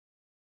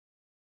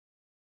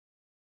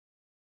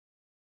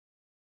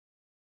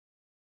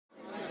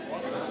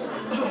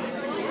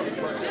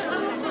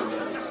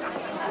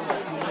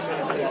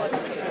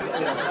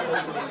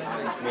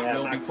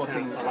be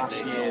putting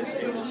last year's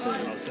into. I was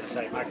going to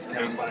say, Max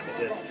can't find the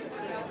disc.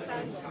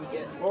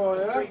 Oh,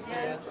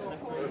 yeah?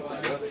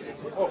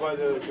 Oh, by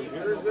the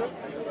computers there?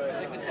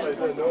 I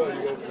said no,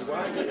 you go through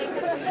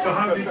that. So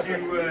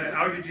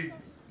how did you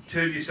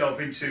turn yourself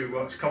into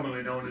what's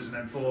commonly known as an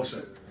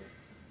enforcer?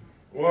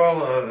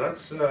 Well,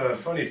 that's a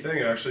funny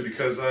thing actually,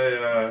 because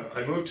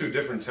I moved to a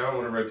different town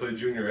whenever I played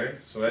Junior A,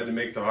 so I had to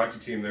make the hockey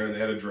team there, and they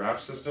had a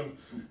draft system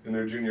in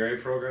their Junior A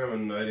program,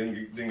 and I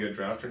didn't get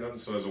drafted or nothing,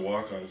 so I was a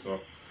walk-on.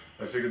 So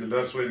I figured the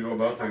best way to go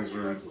about things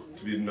were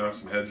to be knock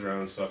some heads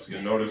around and stuff to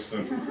get noticed,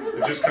 and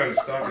it just kind of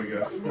stuck, I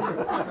guess.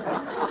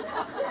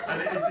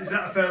 And is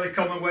that a fairly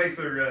common way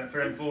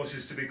for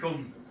enforcers to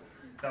become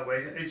that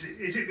way?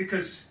 Is it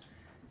because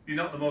you're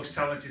not the most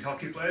talented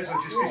hockey players, or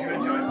just because you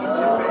enjoy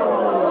punching people?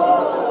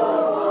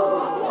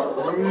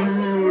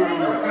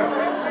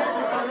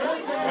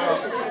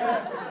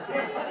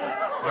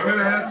 I'm going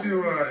to have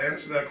to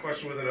answer that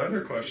question with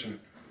another question.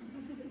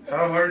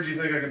 How hard do you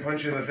think I can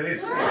punch you in the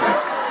face?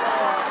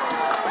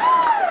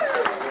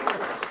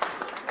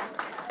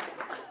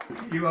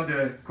 You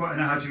had quite an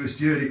arduous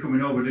journey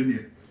coming over, didn't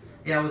you?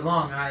 Yeah, it was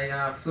long.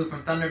 I flew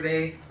from Thunder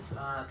Bay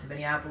to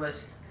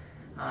Minneapolis,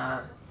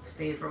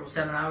 stayed for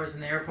 7 hours in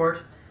the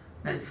airport,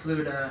 then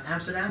flew to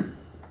Amsterdam,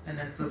 and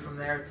then flew from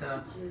there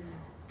to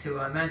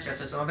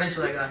Manchester. So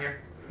eventually I got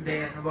here,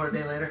 about a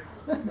day later.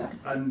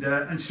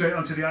 And straight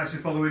onto the ice the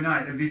following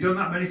night. Have you done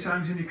that many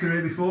times in your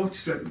career before?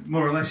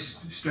 More or less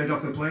straight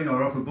off the plane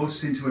or off a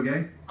bus into a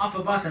game? Off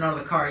a bus and out of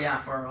the car,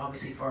 yeah.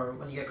 Obviously for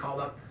when you get called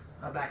up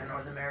back in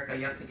North America,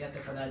 you have to get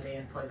there for that day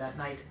and play that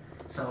night.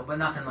 So, but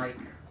nothing like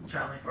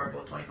traveling for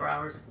about 24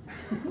 hours.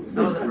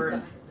 That was the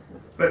first.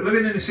 But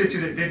living in a city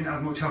that didn't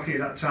have much hockey at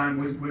that time,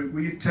 were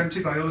you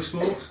tempted by other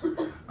sports?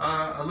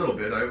 A little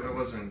bit. I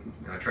wasn't.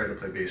 I tried to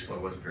play baseball.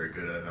 I wasn't very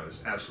good at it. I was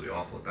absolutely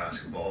awful at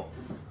basketball.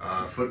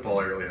 Football,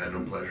 I really had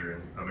no pleasure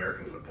in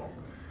American football.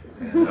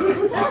 And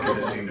hockey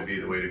just seemed to be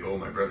the way to go.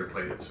 My brother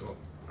played it, so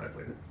I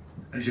played it.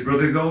 And is your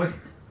brother a goalie?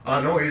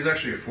 No, he's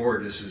actually a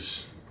forward. This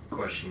is a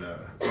question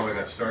how I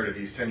got started.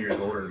 He's 10 years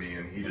older than me,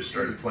 and he just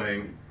started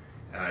playing.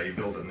 He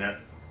built a net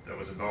that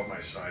was about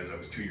my size. I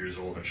was 2 years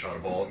old and shot a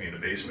ball at me in the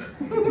basement.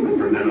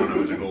 From then on, I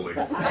was a goalie.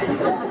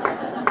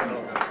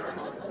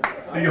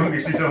 The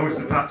youngest is always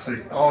the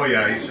patsy. Oh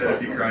yeah, he said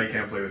if you cry, you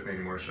can't play with me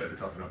anymore, so I had to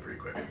toughen up pretty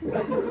quick.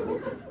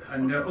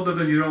 And other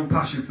than your own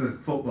passion for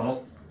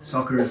football,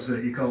 soccer as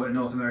you call it in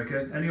North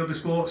America, any other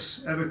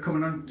sports ever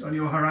coming on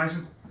your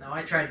horizon? No,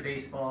 I tried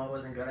baseball. I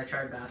wasn't good. I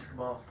tried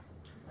basketball.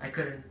 I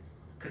couldn't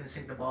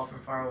sink the ball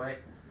from far away.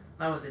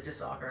 That was it, just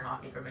soccer and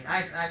hockey for me.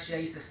 I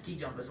used to ski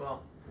jump as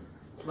well.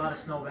 A lot of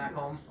snow back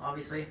home,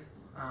 obviously,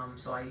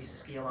 so I used to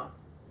ski a lot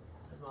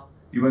as well.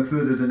 You went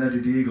further than Eddie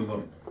the Eagle,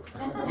 though.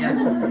 Yes.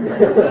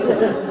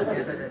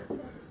 Yes, I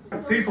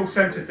did. People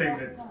tend to think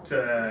that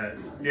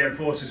the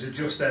enforcers are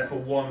just there for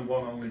one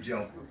only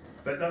job,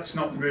 but that's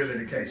not really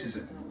the case, is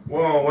it?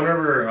 Well,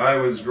 whenever I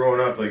was growing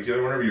up, like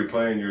whenever you're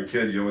playing, you're a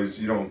kid, you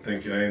don't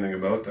think anything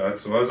about that.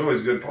 So I was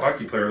always a good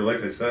hockey player.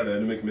 Like I said, I had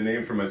to make my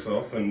name for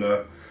myself, and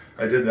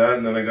I did that.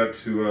 And then I got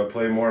to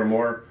play more and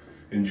more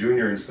in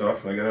junior and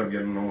stuff. And I got up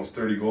getting almost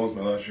 30 goals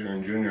my last year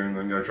in junior, and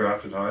then got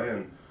drafted high,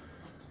 and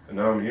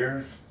now I'm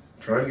here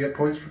trying to get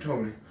points for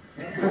Tony.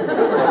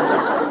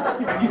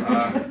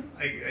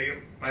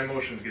 My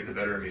emotions get the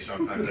better of me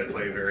sometimes. I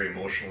play very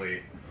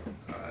emotionally,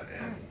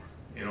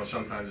 and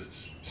sometimes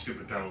it's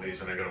stupid penalties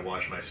and I gotta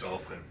watch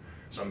myself, and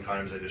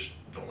sometimes I just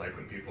don't like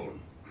when people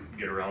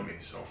get around me,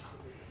 so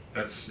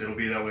it'll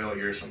be that way all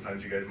year.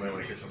 Sometimes you guys might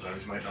like it,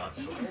 sometimes you might not,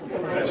 so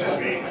that's just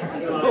me.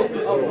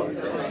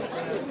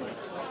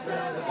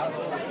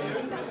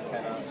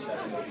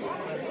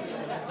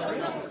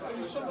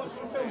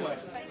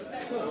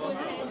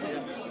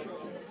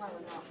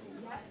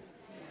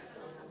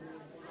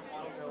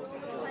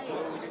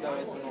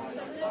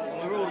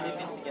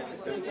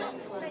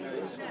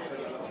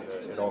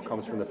 It all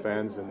comes from the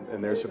fans,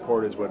 and their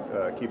support is what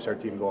keeps our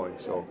team going.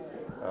 So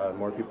the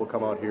more people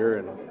come out here,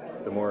 and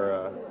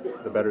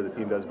the better the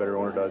team does, better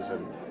owner does,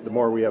 and the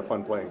more we have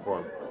fun playing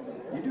for them.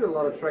 You do a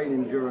lot of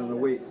training during the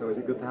week, so is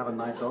it good to have a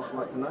night off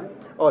like tonight?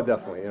 Oh,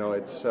 definitely.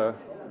 It's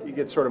you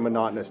get sort of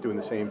monotonous doing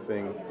the same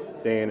thing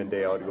day in and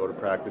day out. You go to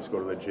practice, go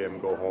to the gym,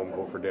 go home,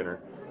 go for dinner.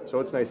 So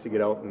it's nice to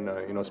get out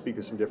and speak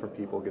to some different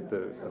people, get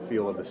the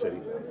feel of the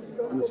city.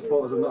 And the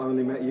supporters have not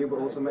only met you, but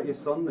also met your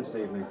son this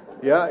evening.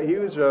 Yeah, he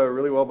was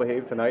really well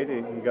behaved tonight.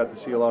 He got to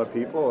see a lot of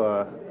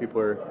people.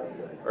 People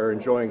are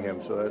enjoying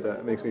him, so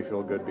that makes me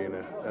feel good being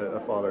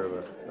a father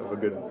of a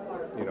good,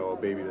 a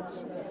baby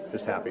that's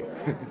just happy.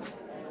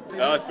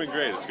 It's been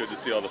great. It's good to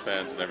see all the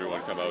fans and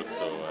everyone come out,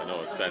 so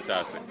no, it's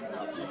fantastic.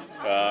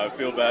 I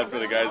feel bad for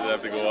the guys that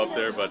have to go up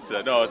there, but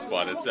no, it's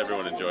fun.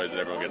 Everyone enjoys it.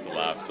 Everyone gets a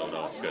laugh, so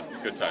no, it's good.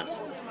 Good times.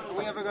 Are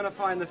we ever going to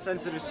find the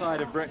sensitive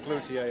side of Brett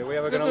Cloutier? Are we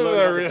ever going to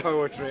learn the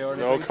poetry or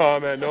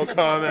anything? No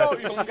comment.